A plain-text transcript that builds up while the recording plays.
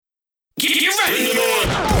Get ready!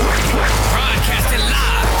 Broadcasting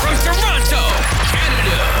live from Toronto,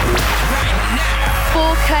 Canada, right now.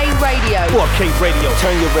 4K Radio. 4K Radio.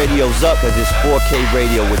 Turn your radios up, cause it's 4K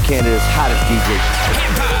Radio with Canada's hottest DJ.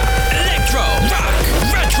 Hip-hop, electro, rock,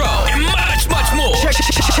 retro, and much, much more.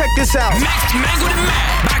 Check this out. Mixed, mangled, and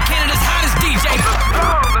mad by Canada's hottest DJ.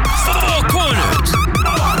 Four corners.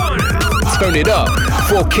 Turn it up.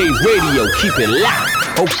 4K Radio. Keep it locked.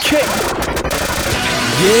 Okay.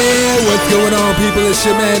 Yeah, what's going on, people? It's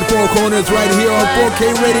your man, Four Corners, right here on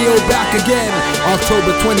 4K Radio, back again,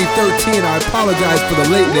 October 2013. I apologize for the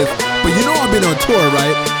lateness, but you know I've been on tour,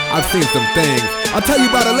 right? I've seen some things. I'll tell you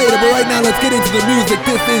about it later, but right now, let's get into the music.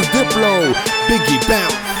 This is Diplo, Biggie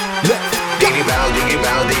Bounce. Let's go. Diggy bounce, diggy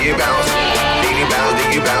bounce, diggy bounce. Diggy bounce,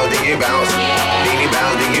 diggy bounce, diggy bounce. Diggy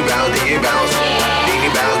bounce, diggy bounce, diggy bounce.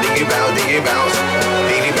 Diggy bounce, diggy bounce, diggy bounce.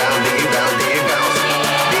 Diggy bounce, diggy bounce, diggy bounce.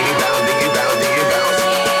 Diggy bounce, diggy bounce, diggy bounce.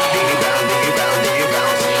 Diggy bounce, diggy bounce, diggy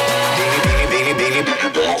bounce. Diggy, diggy, diggy, diggy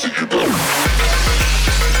bounce.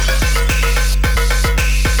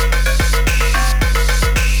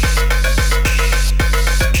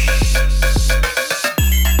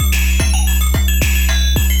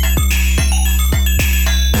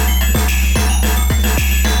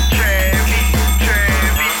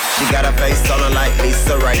 Face on her like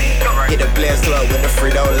Lisa Ray. Hit the Players Club with the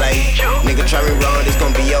Frito-Lay. Nigga try me wrong, this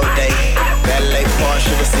gon' be your day. Valet Park,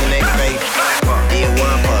 should've seen they fake. Did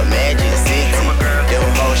one for Magic City. Them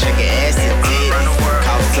hoes shaking ass and titties.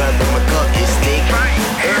 Cough syrup in my cup, it's sticky.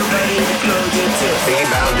 Everybody in the club get tips. Diggy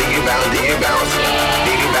bounce, diggy bounce, diggy bounce.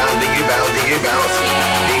 Diggy bounce, diggy bounce, diggy bounce.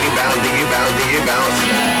 Diggy bounce, diggy bounce, diggy bounce.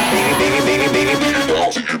 Diggy, diggy, diggy, diggy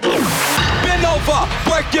bounce. Bend over,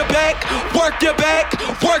 work your back, work your back,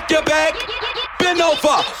 work your back. Bend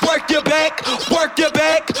over, work your back, work your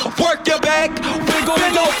back, work your back.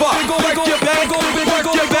 Bend over, work your back, work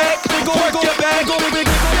your back, work your back.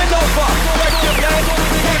 Bend over, work your back.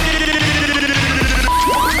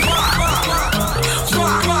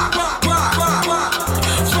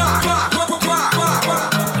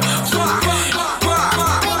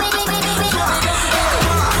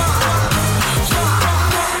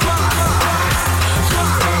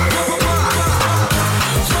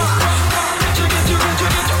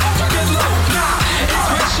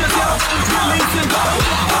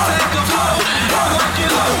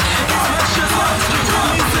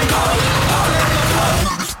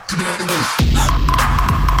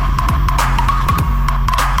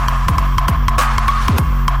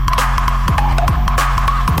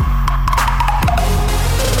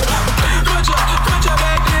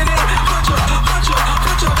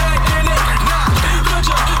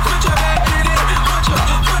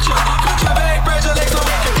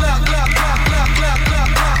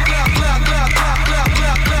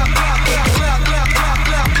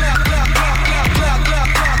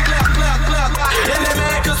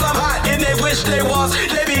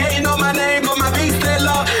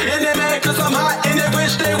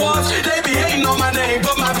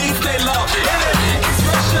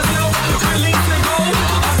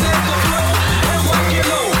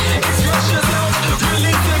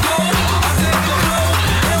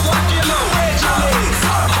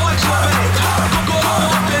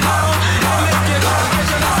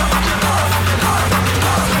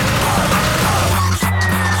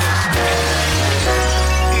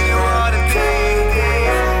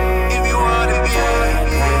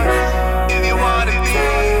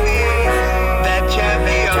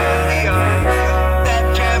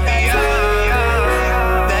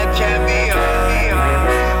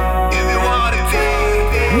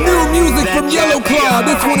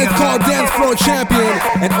 This one is called Dance Floor Champion,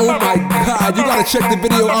 and oh my god, you gotta check the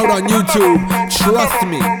video out on YouTube. Trust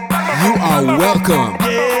me, you are welcome.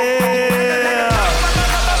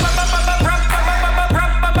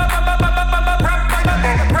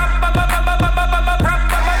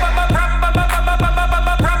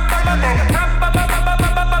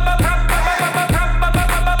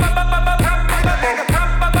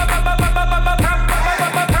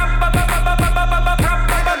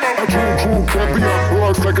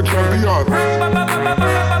 Like a champion.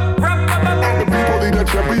 The people need a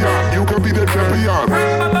champion. You can be the champion.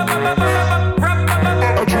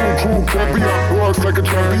 A true champion works like a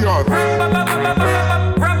champion.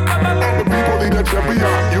 The people need a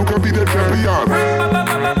champion. You can be the champion.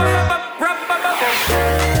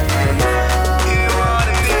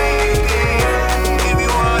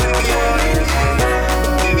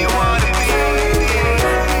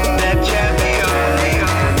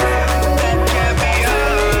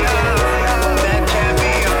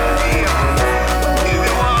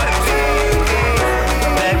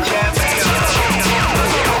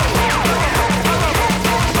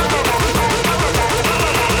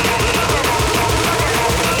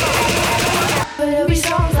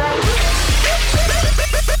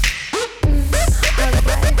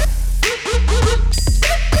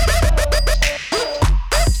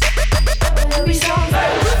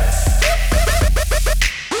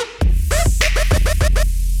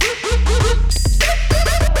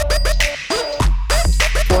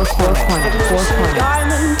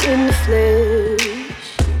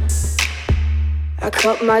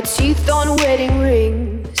 Cut my teeth on wedding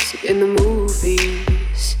rings in the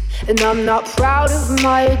movies, and I'm not proud of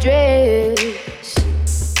my address.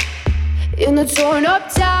 In a torn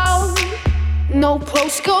up town, no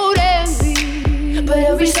postcode envy, but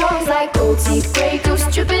every song's like gold teeth, grey goose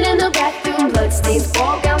dripping in the bathroom, bloodstains,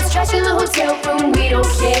 ball gowns, trash in the hotel room. We don't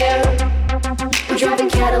care. We're driving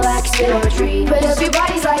Cadillacs in our dreams, but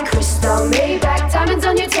everybody's like crystal, Maybach, diamonds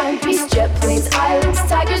on your timepiece, jet planes, islands,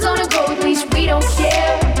 tigers on a gold leash. We don't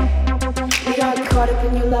care. We got caught up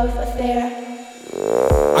in your love affair.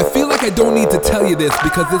 I feel like I don't need to tell you this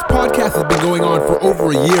because this podcast has been going on for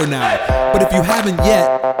over a year now. But if you haven't yet,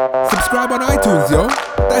 subscribe on iTunes, yo.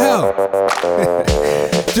 What the hell?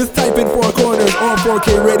 Just type in Four Corners on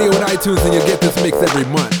 4K Radio on iTunes and you'll get this mix every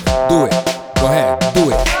month. Do it. Go ahead. Do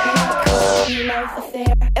it. Love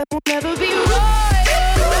affair, and we'll never be right.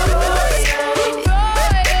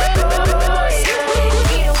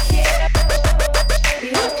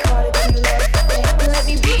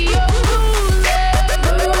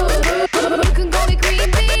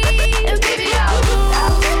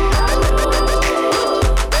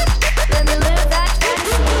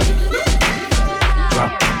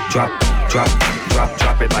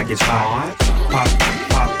 Drop it like it's hot. Pop,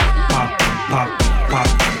 pop, pop, pop, pop,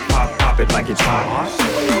 pop, pop it like it's hot.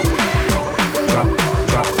 Drop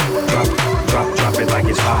it like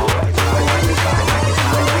it's hot.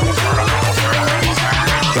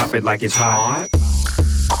 Drop it like it's hot.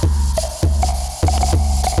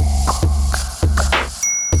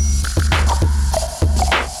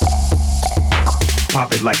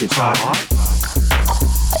 Pop it like it's hot.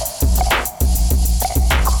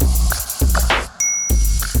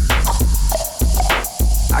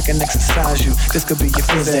 I can exercise you, this could be your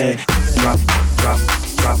phys ed.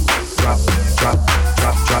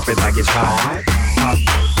 Drop it like it's hot. Pop,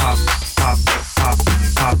 pop, pop, pop,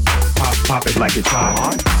 pop, pop, pop it like it's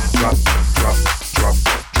hot.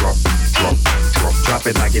 Drop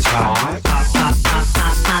it like it's hot.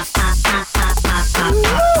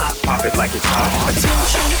 Pop it like it's hot.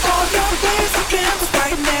 Attention, all your days and campers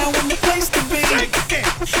right now in the place to be. I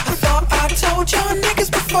thought I told y'all niggas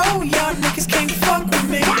before, y'all niggas can't fuck with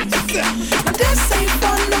me. Now this ain't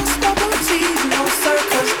fun, no stubborn teeth, no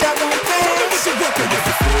circles that won't pass. But if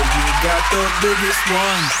you feel you got the biggest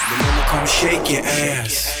one, then I'ma come shake your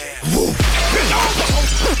ass. Bend over, ho,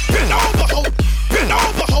 bend over, ho, bend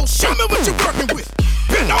over, ho, show me what you're working with.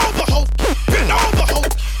 Bend over, ho, bend over, ho,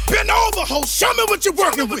 bend over, ho, show me what you're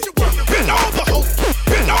working with. Bend over, ho,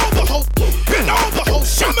 bend over, ho, bend over, ho,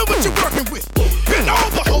 show me what you're working with. Bend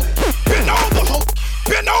over, ho, bend over, ho,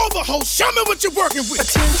 bend over, ho, show me what you're working with.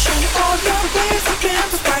 Attention, all your days and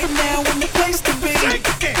campers right now in the place to be. I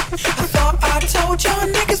thought I told y'all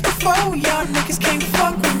niggas before, y'all niggas can't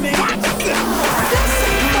fuck with me. This ain't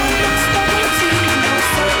fun, no stubborn teeth, no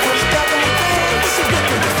circles that won't pass.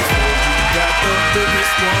 Got the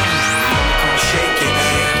biggest one, I'ma come shake your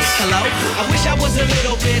ass. Hello? I wish I was a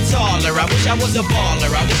little bit taller. I wish I was a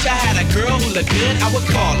baller. I wish I had a girl who looked good, I would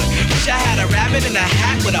call her. Wish I had a rabbit in a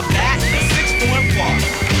hat with a bat and a 6'4" baller.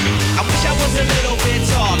 I wish I was a little bit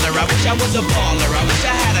taller. I wish I was a baller. I wish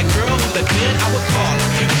I had a girl who looked good, I would call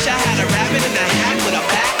her. Wish I had a rabbit in a hat with a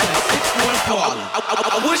bat and a 6'4" baller.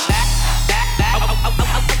 I wish that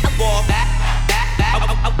ball back.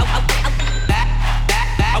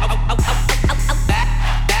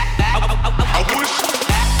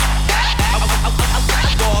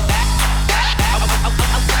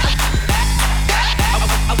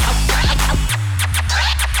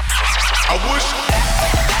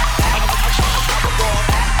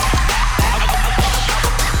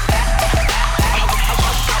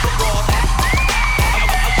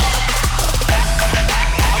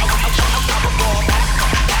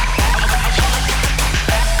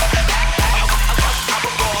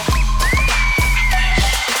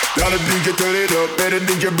 DJ turn it up, better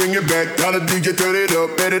DJ bring it back. Tell the DJ turn it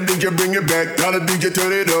up, better DJ bring it back. Tell the DJ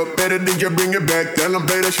turn it up, better DJ bring it back. Tell them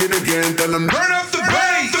play that shit again, tell them Turn up the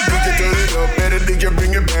bass. DJ turn it up, better DJ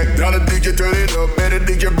bring it back. Tell the DJ turn it up, better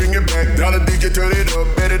DJ bring it back. Tell the DJ turn it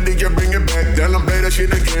up, better DJ bring it back. Tell them play that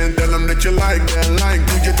shit again, tell them that you like that, like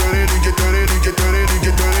DJ turn it, DJ turn it, DJ turn it,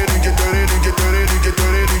 DJ turn it, DJ turn it, DJ turn it, DJ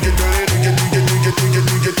turn it, DJ turn it,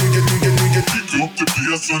 DJ pick up the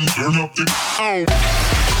PS and turn up the DJ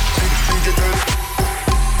turn it.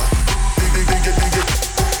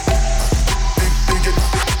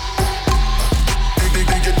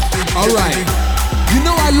 Alright, you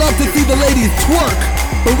know I love to see the ladies twerk,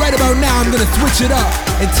 but right about now I'm gonna switch it up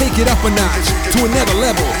and take it up a notch to another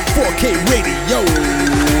level. 4K Radio.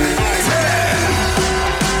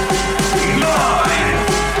 9, 8,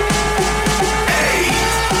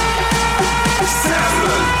 7.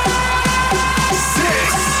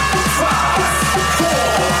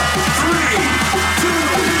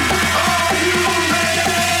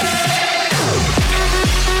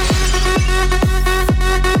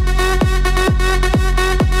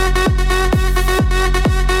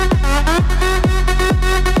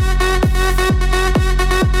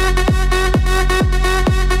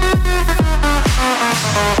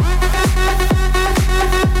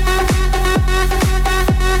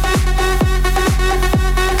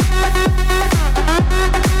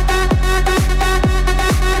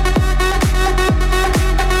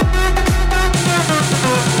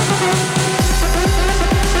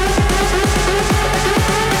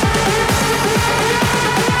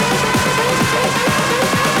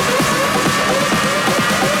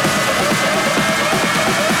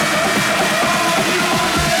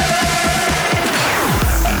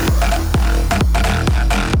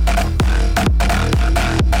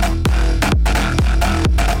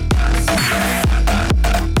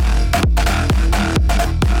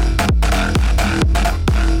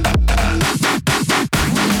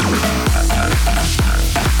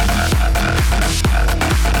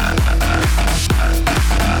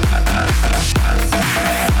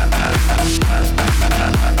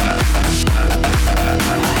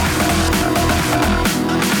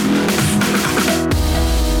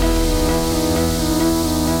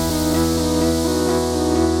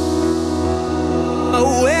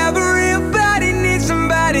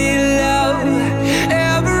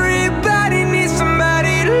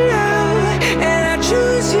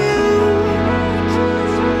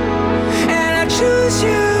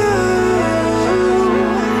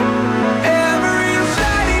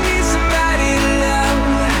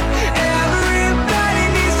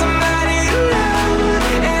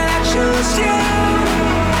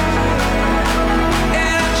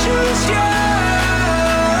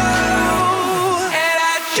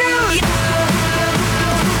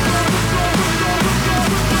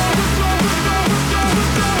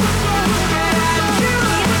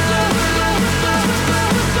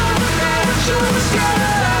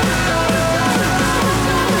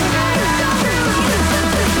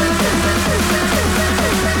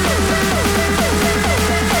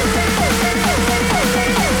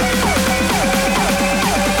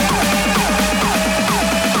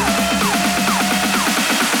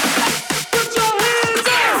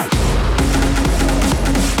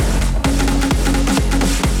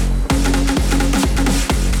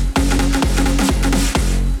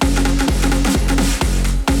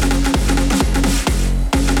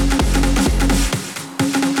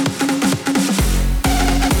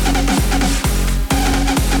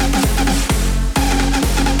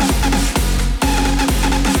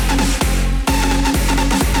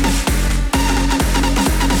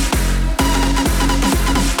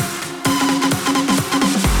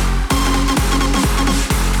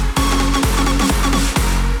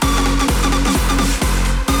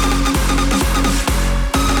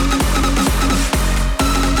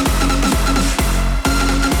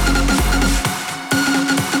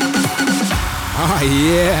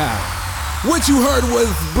 Yeah. What you heard was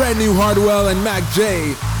Brand New Hardwell and Mac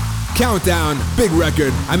J. Countdown, big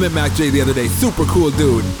record. I met Mac J the other day, super cool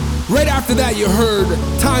dude. Right after that you heard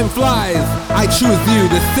Time Flies, I Choose You,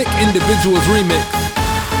 the Sick Individuals remix.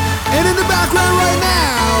 And in the background right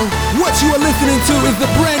now, what you are listening to is the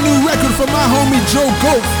brand new record from my homie Joe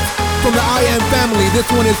Ghost from the I Am family. This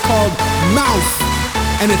one is called Mouse,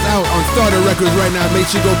 and it's out on Starter Records right now. Make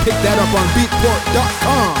sure you go pick that up on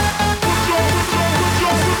beatport.com.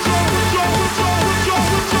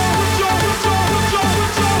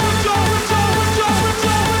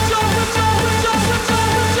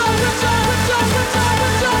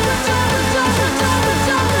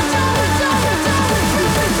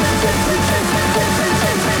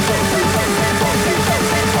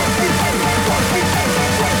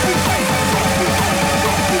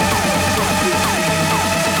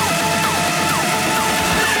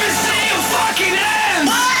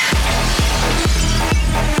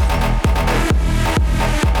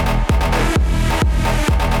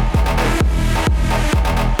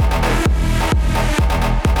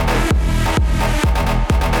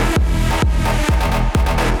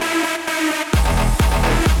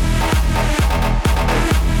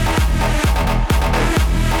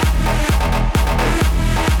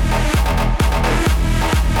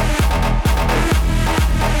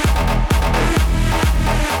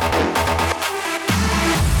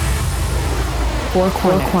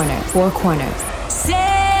 Four corners.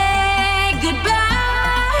 Say goodbye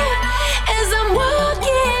as I'm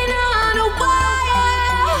walking on a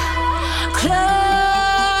wire.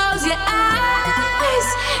 Close your eyes,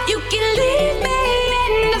 you can leave me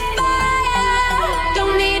in the fire.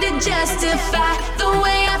 Don't need to justify the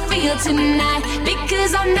way I feel tonight,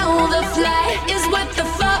 because I know the flight is worth the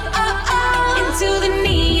fall. Into the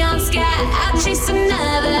neon sky, I'll chase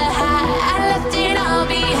another high. I left it all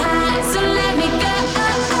behind, so let me go.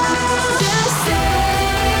 Just say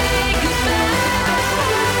goodbye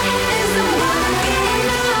as I'm walking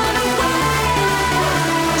on a wire.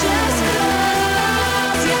 Just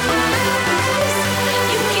close your eyes,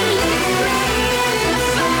 you can leave me in the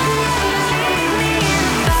fire. Leave me in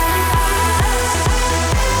the fire. Leave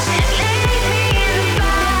me in the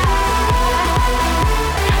fire.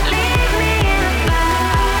 Leave me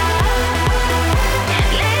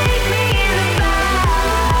in the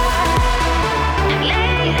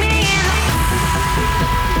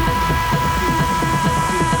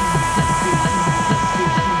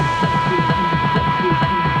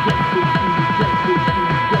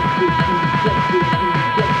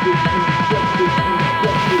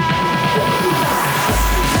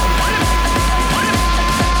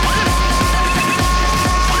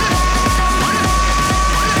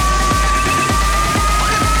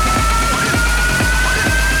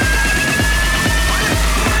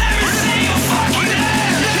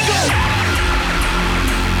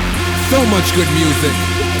So much good music.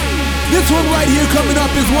 This one right here coming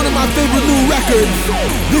up is one of my favorite new records.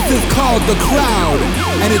 This is called The Crowd,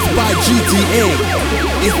 and it's by GTA.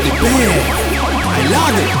 It's the band. I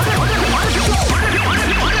love it.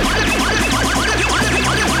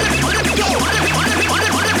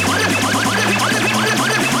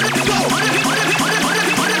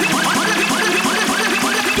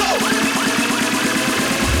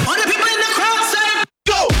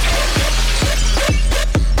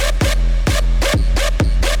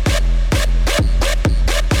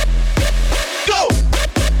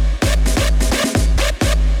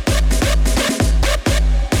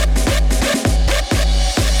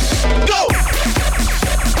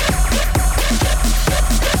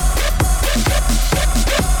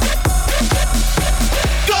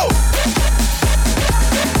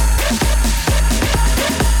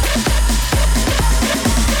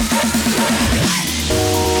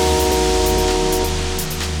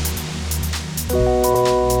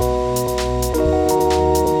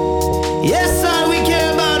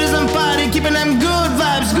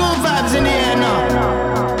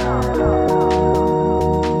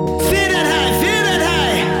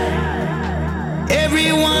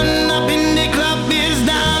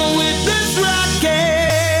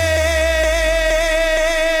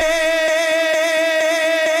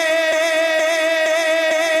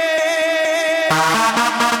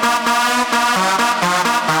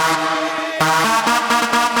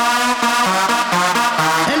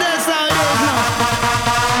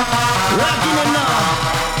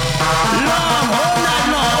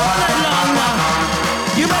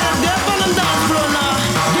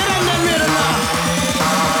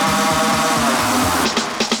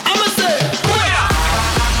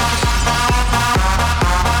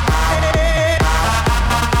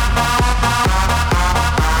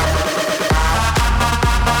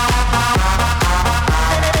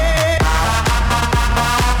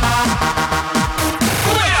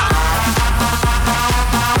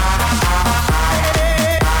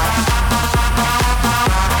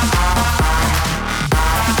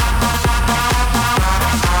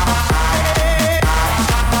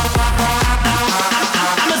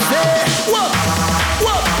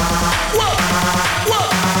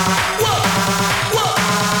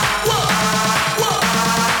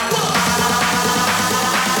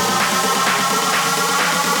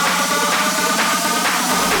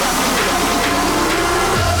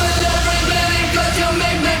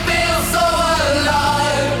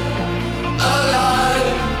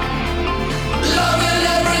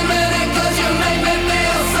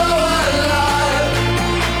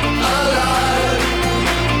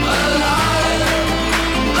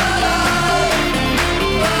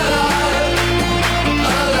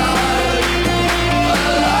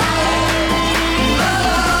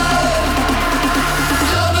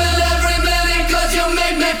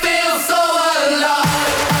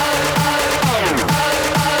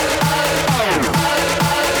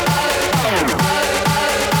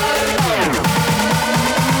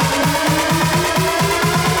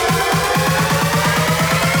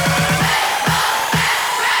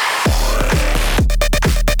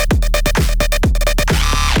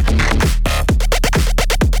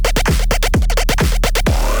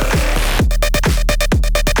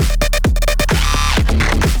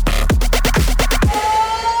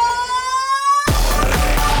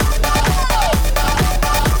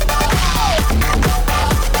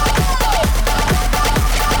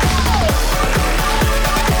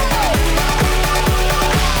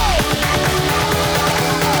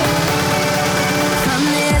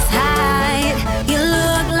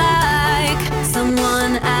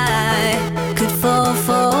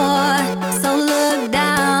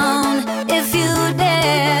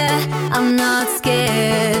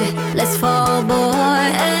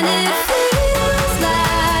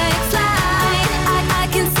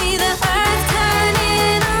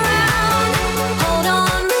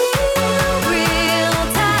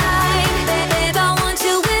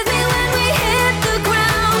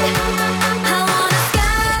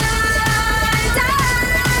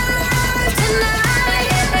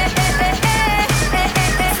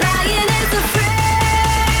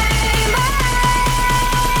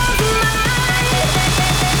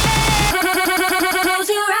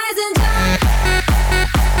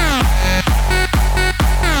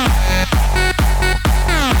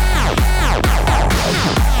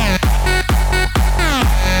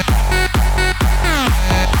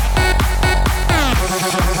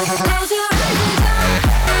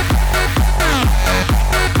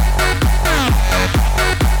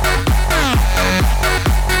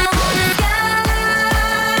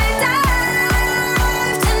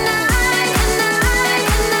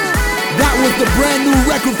 the brand new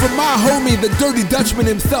record from my homie, the Dirty Dutchman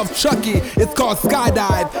himself, Chucky. It's called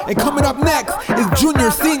Skydive. And coming up next is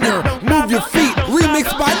Junior Senior, Move Your Feet,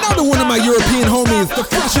 remixed by another one of my European homies, the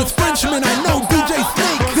freshest Frenchman I know, DJ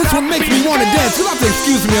Snake. This one makes me want to dance. You'll have to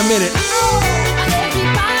excuse me a minute.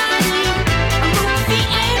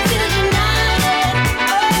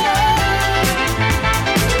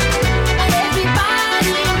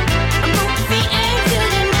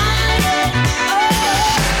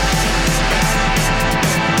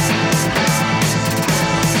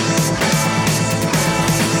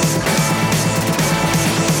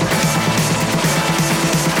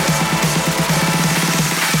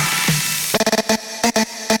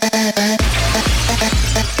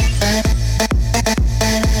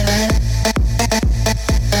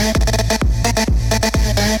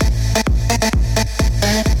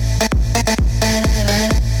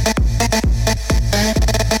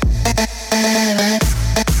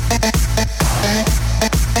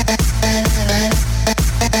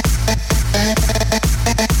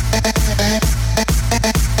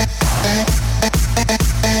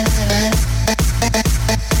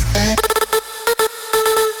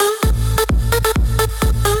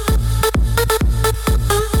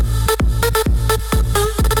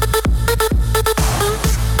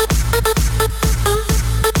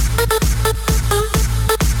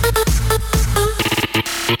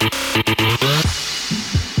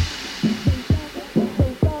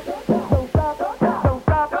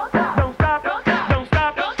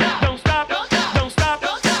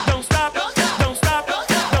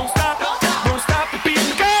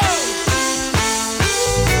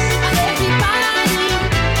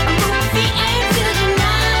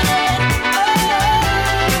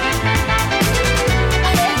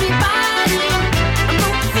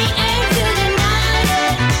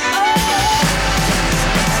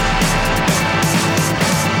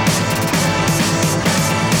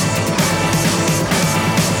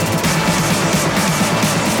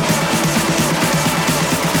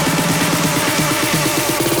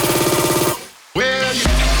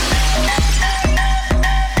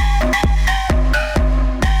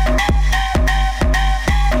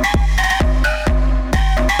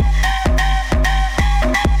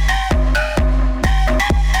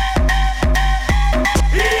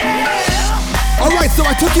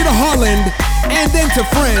 To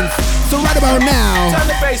France. So right about now, turn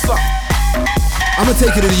the bass up. I'm gonna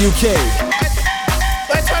take it to the UK.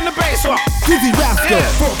 Let's turn the bass up. Dizzy Rascal,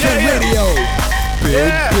 4K Radio. Big.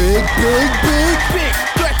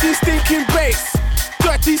 Dirty stinking bass.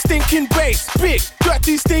 Dirty stinking bass. Big.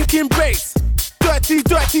 Dirty stinking bass. Dirty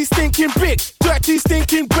stinking big. Dirty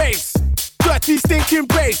stinking bass. Dirty stinking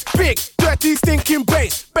bass. Big. Dirty stinking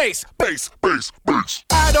bass. Bass.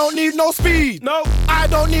 I don't need no speed. No. I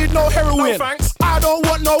don't need no heroin. No thanks. I don't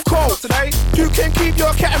want no coke today. You can keep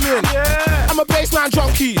your ketamine. Yeah. I'm a baseline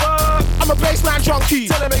junkie. I'm a baseline junkie.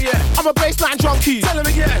 Tell him again. I'm a baseline junkie. Tell him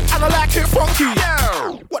again. And I like it funky.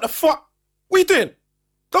 Yeah. What the fuck? What you doing?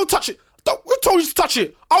 Don't touch it. Who told you to touch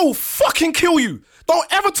it? I will fucking kill you. Don't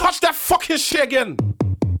ever touch that fucking shit again.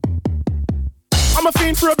 I'm a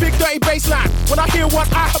fiend for a big dirty bassline. When I hear one,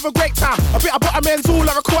 I have a great time. A bit of butterman's all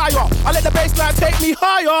I require. I let the bassline take me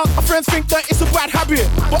higher. My friends think that it's a bad habit,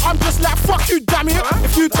 but I'm just like, fuck you, damn it.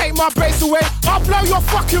 If you take my bass away, I'll blow your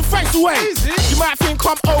fucking face away. You might think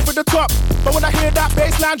I'm over the top, but when I hear that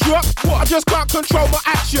bassline drop, I just can't control my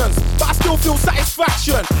actions, but I still feel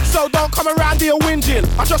satisfaction. So don't come around here whinging.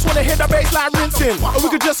 I just wanna hear the bassline rinsing, or we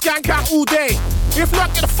could just skank out all day. If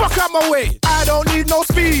not, get the fuck out my way. I don't need no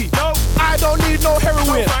speed. No. I don't need no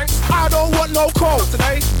heroin. No, I don't want no coke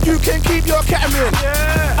today. You can keep your ketamine.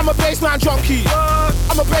 Yeah. I'm a bassline junkie.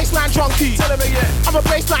 I'm a bassline junkie. Tell him again. I'm a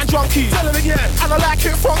bassline junkie. Tell him again. And I like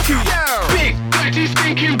it funky. Yeah. Big, dirty,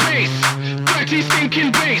 stinking bass. Dirty,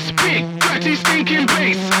 stinking bass. Big, dirty, stinking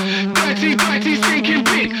bass. Dirty, stinking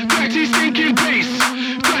big. Dirty, stinking bass.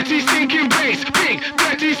 Dirty, stinking bass. Big,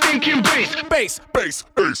 dirty, stinking bass. Bass.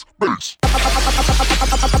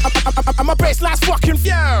 I'm a bassline fucking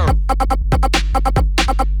yeah.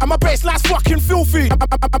 I'm a bassline fucking filthy.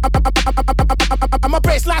 I'm a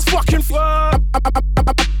bassline fucking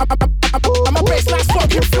I'm a bassline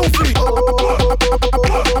fucking filthy.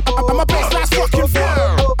 I'm a bassline fucking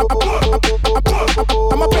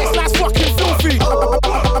I'm a bassline fucking filthy.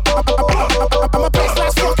 I'm a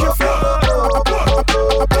bassline fucking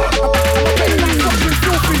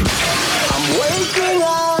I'm waking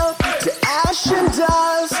up to ash and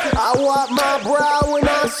dust. I wipe my brow when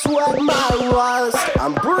I sweat my rust.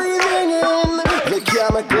 I'm breathing in the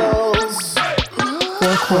chemicals.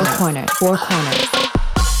 Four corners.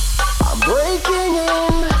 I'm breaking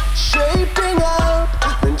in, shaping up,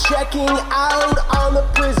 then checking out on the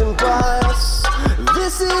prison bus.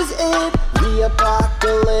 This is it, the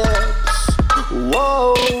apocalypse.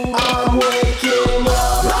 Whoa, I'm waking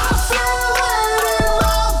up. I feel it in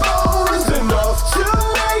my bones, enough to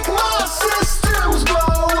make my systems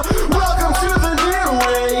blow. Welcome to the new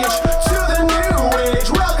age, to the new age.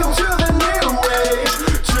 Welcome to the new age,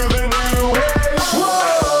 to the new age. Whoa,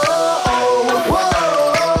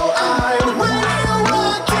 whoa, I'm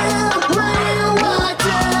radioactive,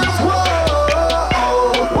 radioactive. Whoa,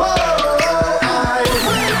 whoa, I'm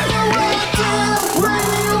radioactive,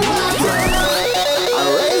 radioactive. I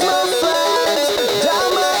raise my flags, dye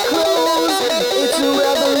my clothes. It's a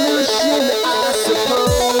revolution, I suppose.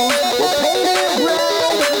 We'll paint it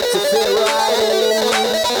red to fit right in.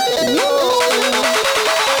 Whoa.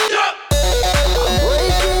 I'm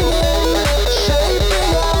breaking in,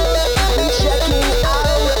 shaping up, and checking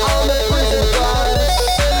out on the prison bus.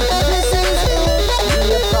 This is it, the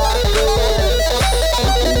apocalypse.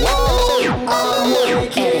 Whoa, I'm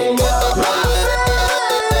waking up. I feel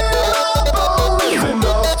it in my bones,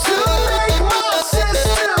 enough to make my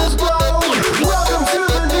systems blow. Welcome to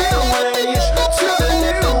the new age, to the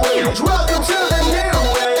new age. Welcome to the new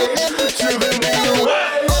age, to the new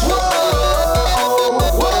age. Whoa,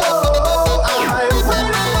 whoa, I'm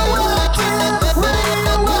radioactive,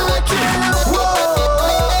 radioactive. Whoa,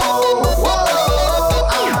 whoa,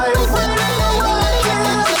 I'm radioactive,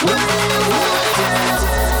 radioactive.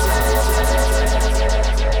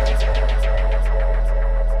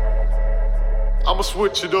 I'ma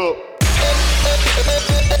switch it up.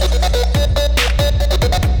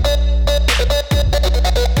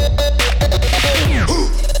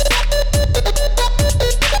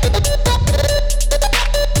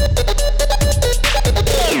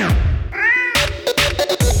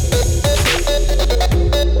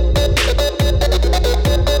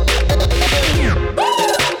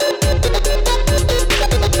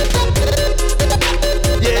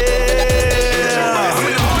 I'm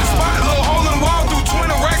in the holy spot, little hole in the wall, through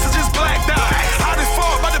 20 racks, I just blacked out. Hot as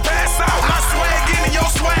fuck, about to pass out. My swag in and your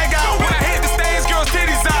swag out. When I hit the stage, girls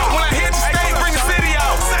titties out. When I hit the stage, bring the city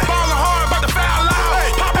out. Ballin' hard, about to foul out.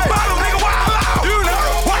 Pop a bottle, nigga, wild out. You know,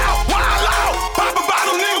 wild out. Pop a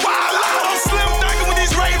bottle, nigga, wild out. I'm slim thuggin' with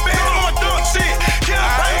these Ray-Bans on my dunk shit.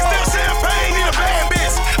 Campaign, still champagne, need a bad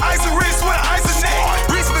bitch. Ice and wrist with an ice and neck.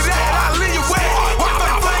 Reach for that, I'll leave you wet. Walk by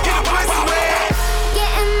the flag, get a place to wear.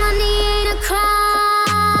 Getting money ain't a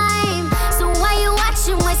crime, so why you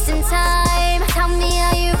watching, wasting time? Tell me,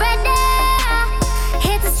 are you ready?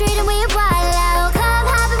 Hit the street and we ball out. Come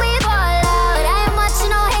happy, we ball out. But I ain't watching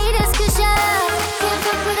no haters, 'cause you can't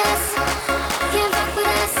fuck with us. Can't fuck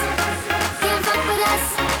with us. Can't fuck with us.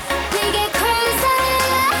 We get crazy.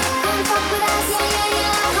 Come fuck with us.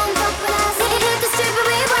 Come fuck with us. Hit the street and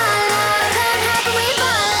we ball out. Come happy, we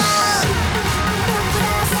ball out.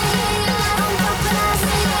 Come fuck with us.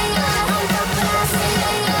 Come fuck with us. Come fuck with us.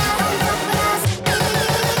 Come fuck with us.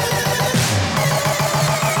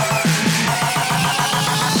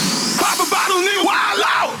 Pop a bottle, nigga, wild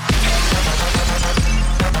out.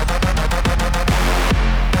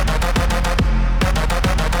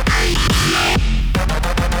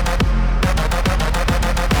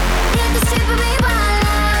 Hit the street and we ball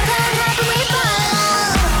out. Come happy, we ball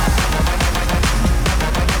out.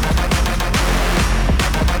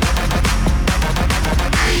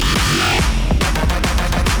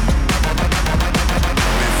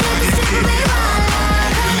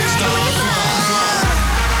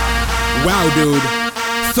 Wow, dude.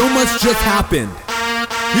 So much just happened.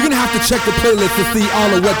 You're gonna have to check the playlist to see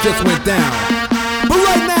all of what just went down. But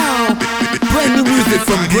right now, brand new music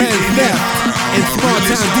from Grand Theft and Small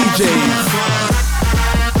Town DJs.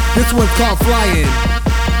 This one's called Flying.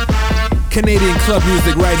 Canadian club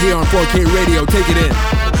music right here on 4K Radio. Take it in.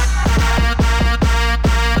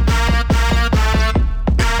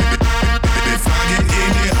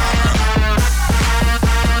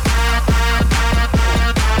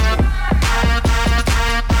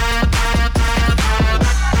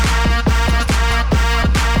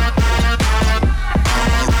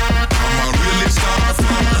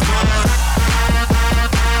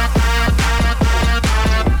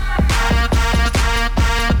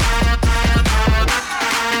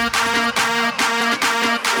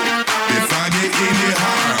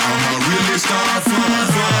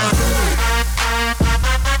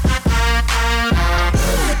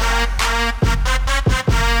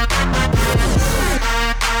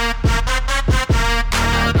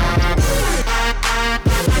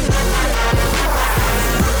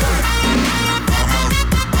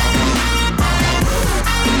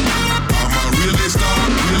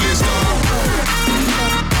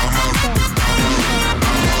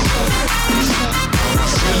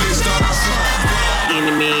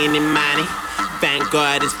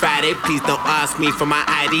 Friday. Please don't ask me for my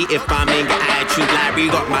ID if I'm in your iTunes library.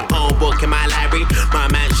 Got my own book in my library. My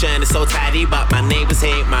mansion is so tidy, but my neighbors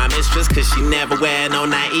hate my mistress, cause she never wear no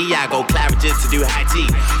 90. I go Claridge's to do high tea.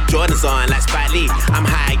 Jordan's on like Spike Lee. I'm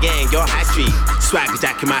high again, you're high street. Swagger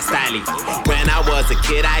jack in my stylie. When I was a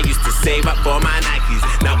kid, I used to save up for my Nikes.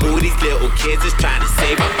 Now all these little kids is trying to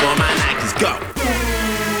save up for my Nikes. Go!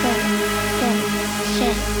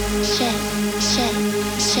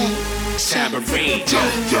 Tambourine.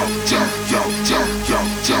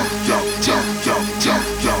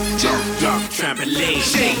 Trampoline.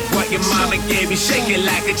 Shake what your mama gave you. Shake it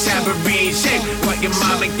like a tambourine. Shake what your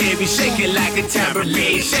mama gave you. Shake it like a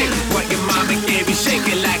tambourine. Shake what your mama gave you. Shake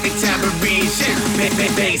it like a tambourine. Shake.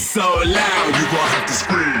 They so loud, you gon' have to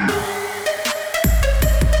scream.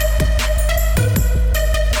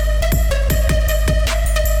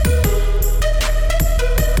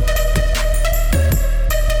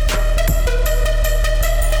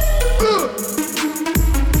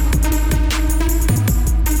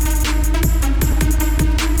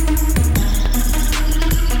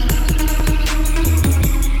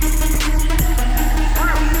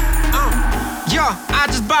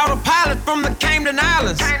 From the Cayman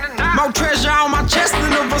Islands. More treasure on my chest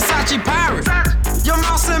than a Versace pirate. Your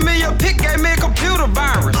mom sent me a pic, gave me a computer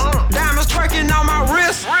virus. Diamonds twerking on my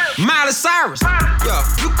wrist, Miley Cyrus. Yeah,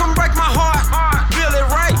 you can break my heart, Billy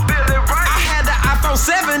Ray. I had the iPhone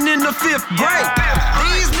 7 in the 5th grade.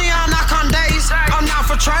 These neon icon days are not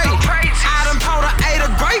for trade. I done pulled a 8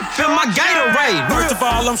 of grape in my Gatorade. First of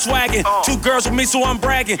all, I'm swagging. 2 girls with me, so I'm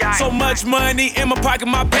bragging. So much money in my pocket,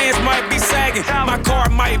 my pants might be sagging. My car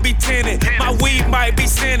might be tinted, my weed might be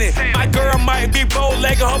scented. My girl might be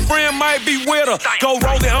bow-legged, her friend might be with her. Go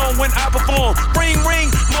roll it on when I perform. Ring,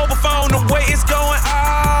 ring, mobile phone, the way it's going,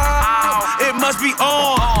 it must be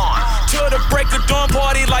on. Till the break of dawn,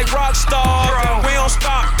 party like rock stars. We don't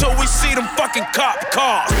stop till we see them fucking cop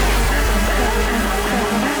cars.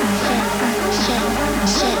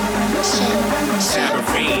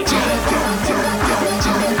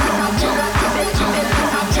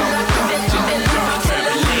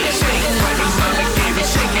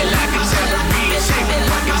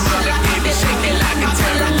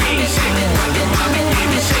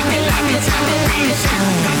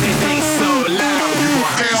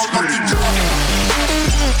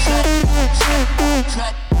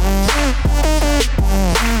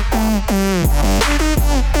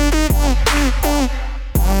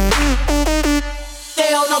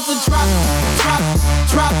 Down off the drop, drop,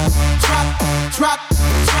 drop, drop, drop, drop,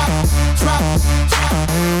 drop, drop, drop.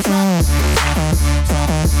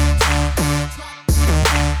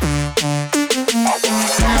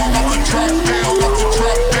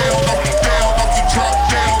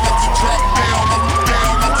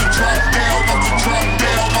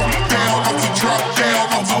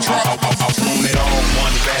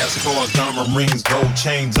 Cars, diamond rings, gold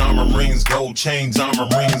chains, diamond rings, gold chains,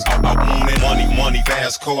 diamond rings. I want it, money, money,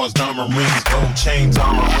 fast cars, diamond rings, gold chains,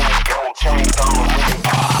 diamond rings, gold chains, diamond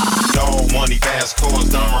rings. Dog money, fast cars,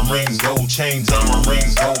 diamond rings, gold chains, diamond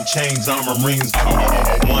rings, gold chains, diamond rings.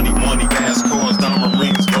 Money, money, fast cars, diamond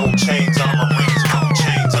rings, gold chains, diamond rings, gold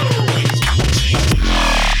chains, diamond rings, gold chains.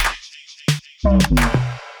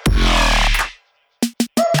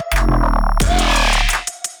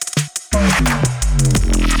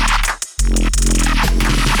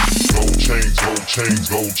 Chains,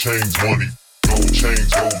 gold chains, money. Gold chains,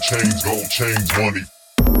 gold chains, gold chains, money.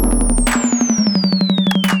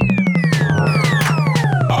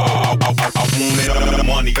 I want it,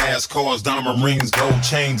 money, fast cars, diamond rings, gold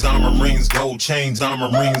chains, diamond rings, gold chains,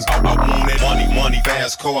 diamond rings. I want it, money, money,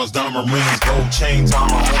 fast cars, diamond rings, gold chains,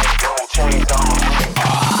 diamond rings, gold chains, diamond rings.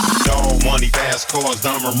 Dog money, fast cars,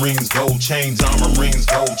 diamond rings, gold chains, diamond rings,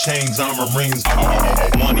 gold chains, diamond rings.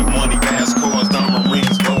 Money, money, fast cars, diamond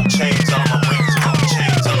rings, gold chains, diamond rings.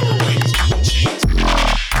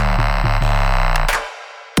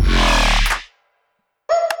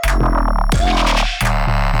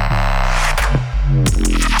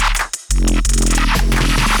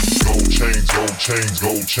 Chains,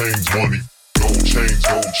 gold chains, money. Gold chains,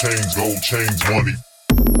 gold chains, gold chains, money.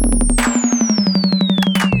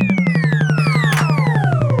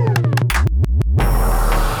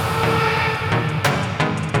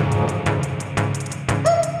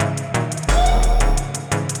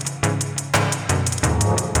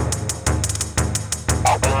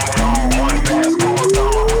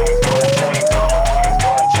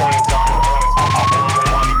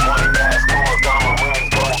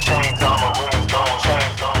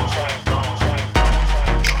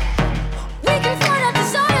 We can find out the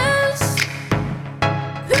side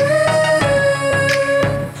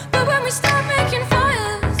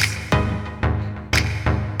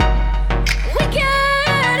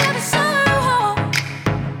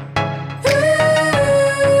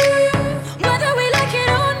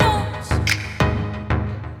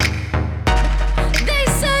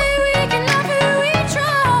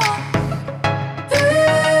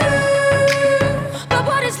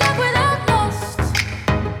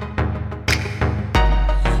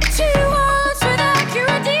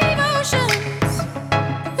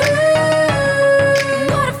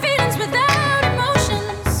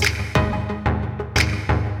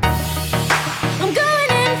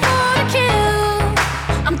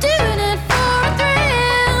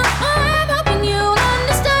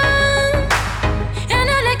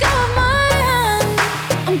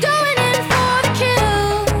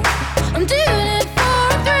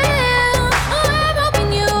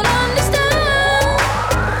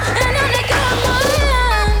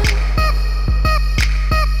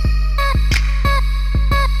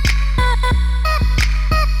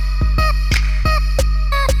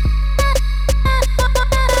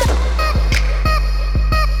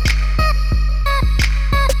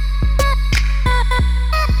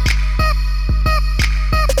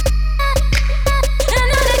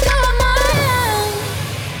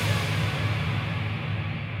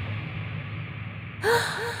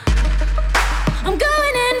I'm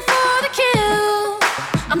going in for the kill.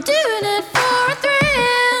 I'm doing it for a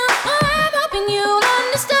thrill. I'm hoping you'll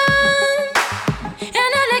understand.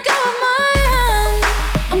 And I let go of my hand.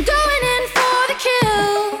 I'm going in for the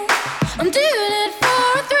kill. I'm doing it for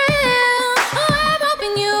a thrill. I'm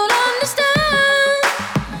hoping you'll understand.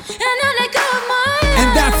 And I let go of my hand. And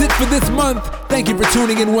that's it for this month. Thank you for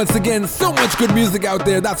tuning in once again. So much good music out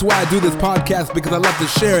there. That's why I do this podcast, because I love to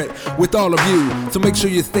share it with all of you. So make sure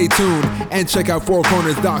you stay tuned and check out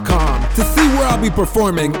fourcorners.com to see where I'll be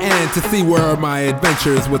performing and to see where my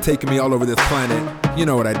adventures will take me all over this planet. You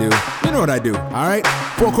know what I do. You know what I do. All right?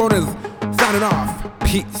 Four Corners signing off.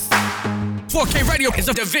 Peace. 4K Radio is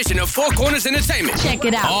a division of Four Corners Entertainment. Check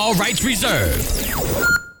it out. All rights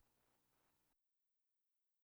reserved.